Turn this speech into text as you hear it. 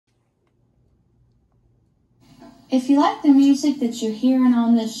If you like the music that you're hearing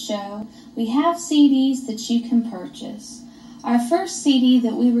on this show, we have CDs that you can purchase. Our first CD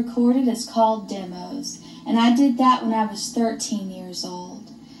that we recorded is called Demos, and I did that when I was 13 years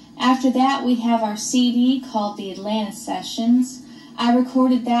old. After that, we have our CD called The Atlanta Sessions. I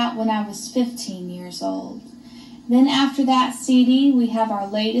recorded that when I was 15 years old. Then after that CD, we have our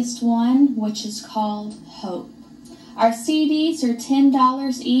latest one, which is called Hope. Our CDs are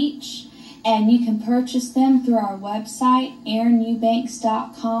 $10 each, and you can purchase them through our website,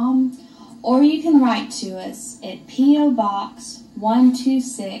 ErynEubanks.com, or you can write to us at P.O. Box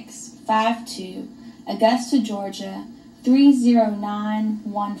 12652, Augusta, Georgia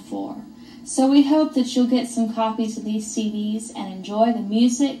 30914. So we hope that you'll get some copies of these CDs and enjoy the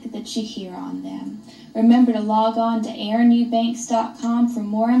music that you hear on them. Remember to log on to ErynEubanks.com for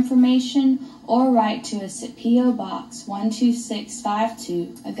more information, or write to us at P.O. Box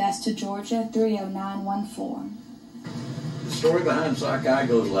 12652, Augusta, Georgia 30914. The story behind Sockeye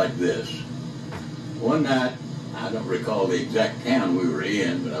goes like this. One night, I don't recall the exact town we were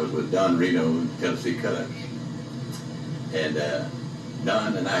in, but I was with Don Reno and Tennessee Colors. And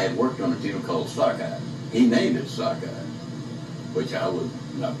Don and I had worked on a tune called Sockeye. He named it Sockeye, which I was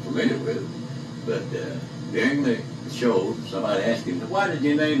not familiar with. But during the show, somebody asked him, "Why did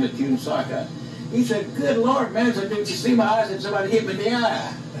you name the tune Sockeye?" He said, "Good Lord, man, so didn't you see my eyes and somebody hit me in the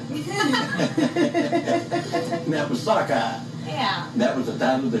eye?" And that was Sockeye. Yeah. That was the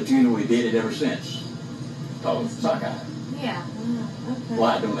title of the tune, and we did it ever since. Called Sockeye. Yeah. Okay.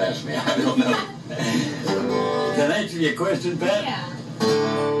 Why? Don't ask me. I don't know. Does that answer your question, Pat? Yeah.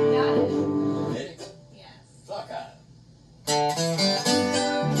 Got it. Ready? Yes. Sockeye.